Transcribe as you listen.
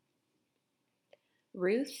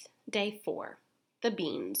Ruth, Day 4, The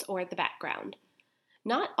Beans, or the Background.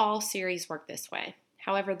 Not all series work this way.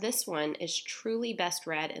 However, this one is truly best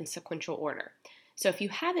read in sequential order. So if you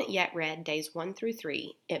haven't yet read Days 1 through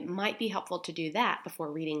 3, it might be helpful to do that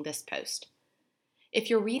before reading this post. If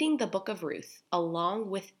you're reading the book of Ruth along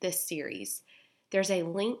with this series, there's a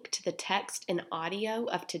link to the text and audio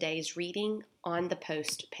of today's reading on the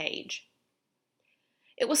post page.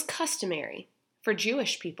 It was customary for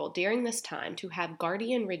Jewish people during this time to have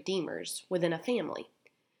guardian redeemers within a family.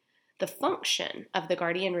 The function of the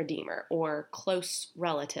guardian redeemer, or close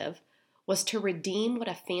relative, was to redeem what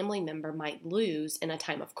a family member might lose in a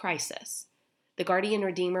time of crisis. The guardian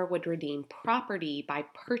redeemer would redeem property by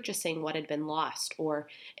purchasing what had been lost,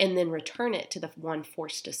 and then return it to the one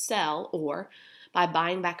forced to sell, or by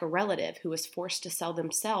buying back a relative who was forced to sell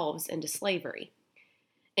themselves into slavery.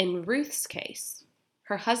 In Ruth's case,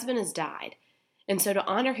 her husband has died, and so to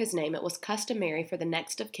honor his name, it was customary for the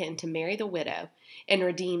next of kin to marry the widow and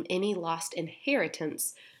redeem any lost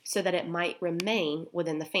inheritance so that it might remain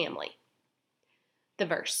within the family. The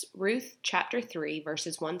verse, Ruth chapter 3,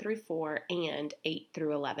 verses 1 through 4 and 8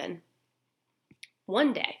 through 11.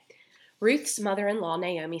 One day, Ruth's mother-in-law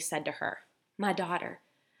Naomi said to her, "My daughter,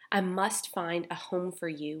 I must find a home for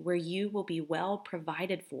you where you will be well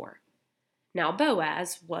provided for." Now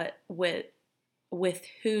Boaz, with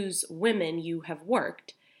whose women you have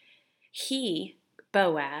worked, he,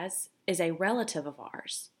 Boaz, is a relative of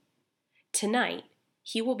ours. Tonight,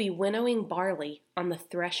 he will be winnowing barley on the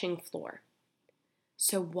threshing floor.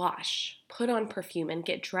 So wash, put on perfume, and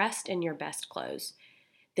get dressed in your best clothes.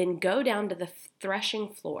 Then go down to the threshing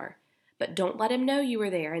floor, but don't let him know you are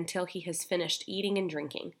there until he has finished eating and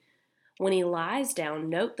drinking. When he lies down,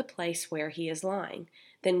 note the place where he is lying.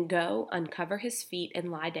 Then go, uncover his feet,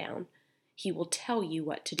 and lie down. He will tell you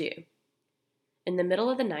what to do. In the middle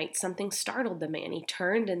of the night, something startled the man. He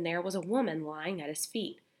turned, and there was a woman lying at his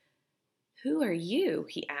feet. "Who are you?"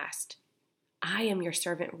 he asked. "I am your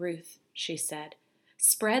servant Ruth," she said.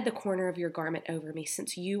 "Spread the corner of your garment over me,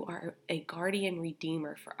 since you are a guardian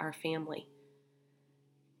redeemer for our family."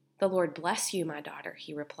 "The Lord bless you, my daughter,"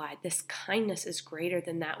 he replied. "This kindness is greater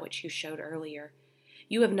than that which you showed earlier.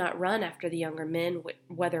 You have not run after the younger men,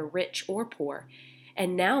 whether rich or poor.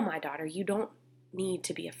 And now, my daughter, you don't need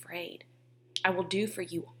to be afraid. I will do for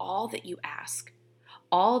you all that you ask.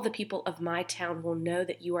 All the people of my town will know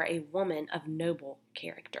that you are a woman of noble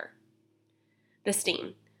character." The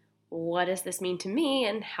steam. What does this mean to me,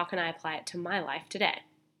 and how can I apply it to my life today?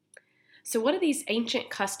 So what do these ancient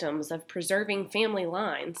customs of preserving family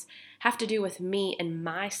lines have to do with me and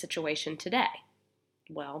my situation today?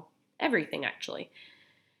 Well, everything, actually.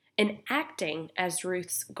 In acting as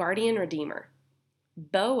Ruth's guardian redeemer,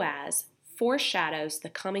 Boaz foreshadows the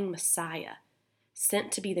coming Messiah,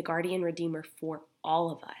 sent to be the guardian redeemer for all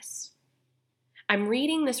of us. I'm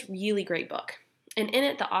reading this really great book, and in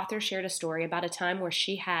it the author shared a story about a time where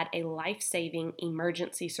she had a life-saving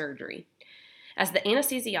emergency surgery. As the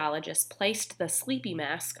anesthesiologist placed the sleepy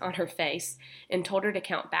mask on her face and told her to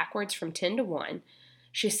count backwards from 10 to 1,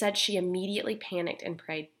 she said she immediately panicked and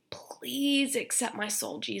prayed, "Please accept my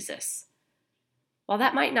soul, Jesus." While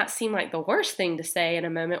that might not seem like the worst thing to say in a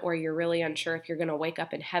moment where you're really unsure if you're going to wake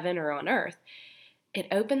up in heaven or on earth, it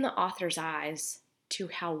opened the author's eyes to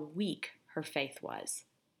how weak her faith was.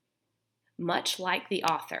 Much like the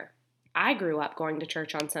author, I grew up going to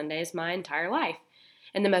church on Sundays my entire life,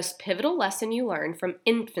 and the most pivotal lesson you learn from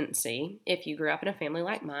infancy, if you grew up in a family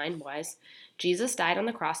like mine, was Jesus died on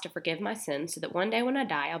the cross to forgive my sins so that one day when I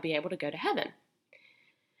die, I'll be able to go to heaven.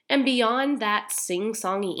 And beyond that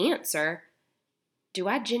sing-songy answer, do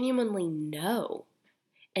I genuinely know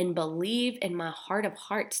and believe in my heart of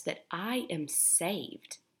hearts that I am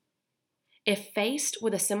saved? If faced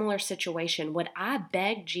with a similar situation, would I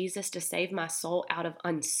beg Jesus to save my soul out of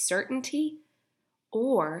uncertainty,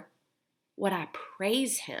 or would I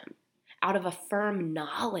praise him out of a firm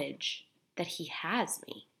knowledge that he has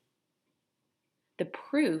me? The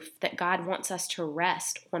proof that God wants us to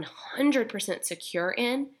rest 100% secure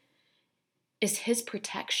in is his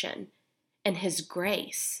protection and his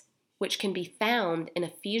grace, which can be found in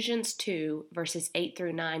Ephesians 2, verses 8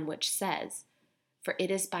 through 9, which says, "For it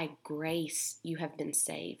is by grace you have been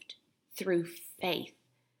saved, through faith.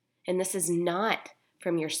 And this is not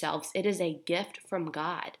from yourselves, it is a gift from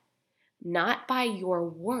God, not by your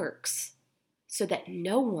works, so that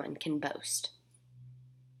no one can boast."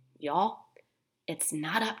 Y'all, it's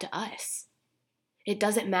not up to us. It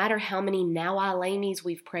doesn't matter how many now I lamies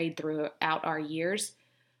we've prayed throughout our years,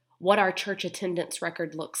 what our church attendance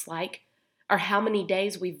record looks like, or how many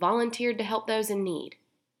days we volunteered to help those in need.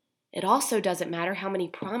 It also doesn't matter how many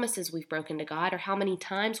promises we've broken to God or how many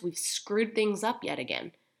times we've screwed things up yet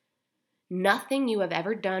again. Nothing you have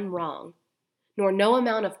ever done wrong, nor no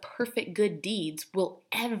amount of perfect good deeds will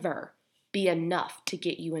ever be enough to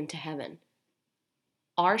get you into heaven.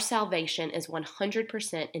 Our salvation is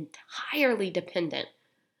 100% entirely dependent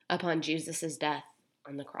upon Jesus' death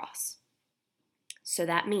on the cross. So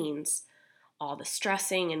that means all the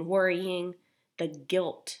stressing and worrying, the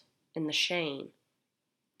guilt and the shame,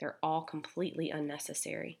 they're all completely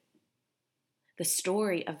unnecessary. The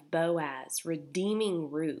story of Boaz redeeming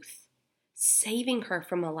Ruth, saving her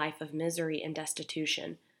from a life of misery and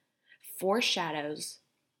destitution, foreshadows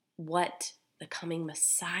what the coming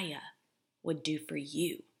Messiah would do for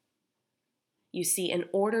you. You see, in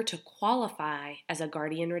order to qualify as a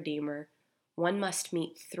guardian redeemer, one must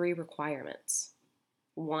meet 3 requirements.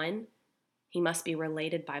 1, he must be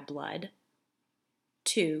related by blood.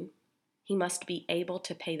 2, he must be able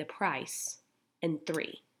to pay the price. And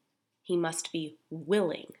 3, he must be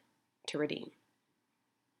willing to redeem.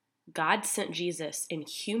 God sent Jesus in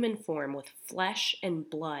human form with flesh and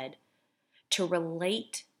blood to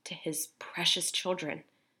relate to his precious children,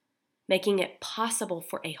 making it possible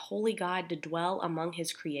for a holy God to dwell among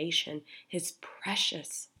his creation, his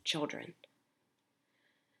precious children.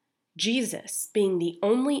 Jesus, being the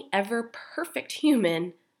only ever perfect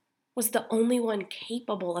human, was the only one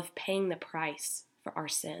capable of paying the price for our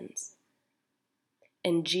sins.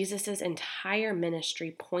 And Jesus' entire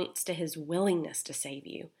ministry points to his willingness to save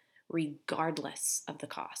you, regardless of the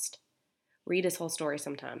cost. Read his whole story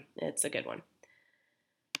sometime. It's a good one.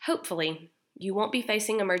 Hopefully, you won't be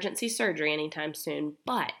facing emergency surgery anytime soon,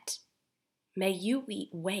 but may you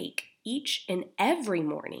wake each and every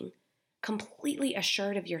morning completely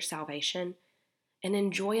assured of your salvation and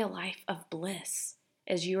enjoy a life of bliss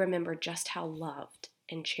as you remember just how loved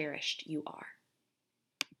and cherished you are.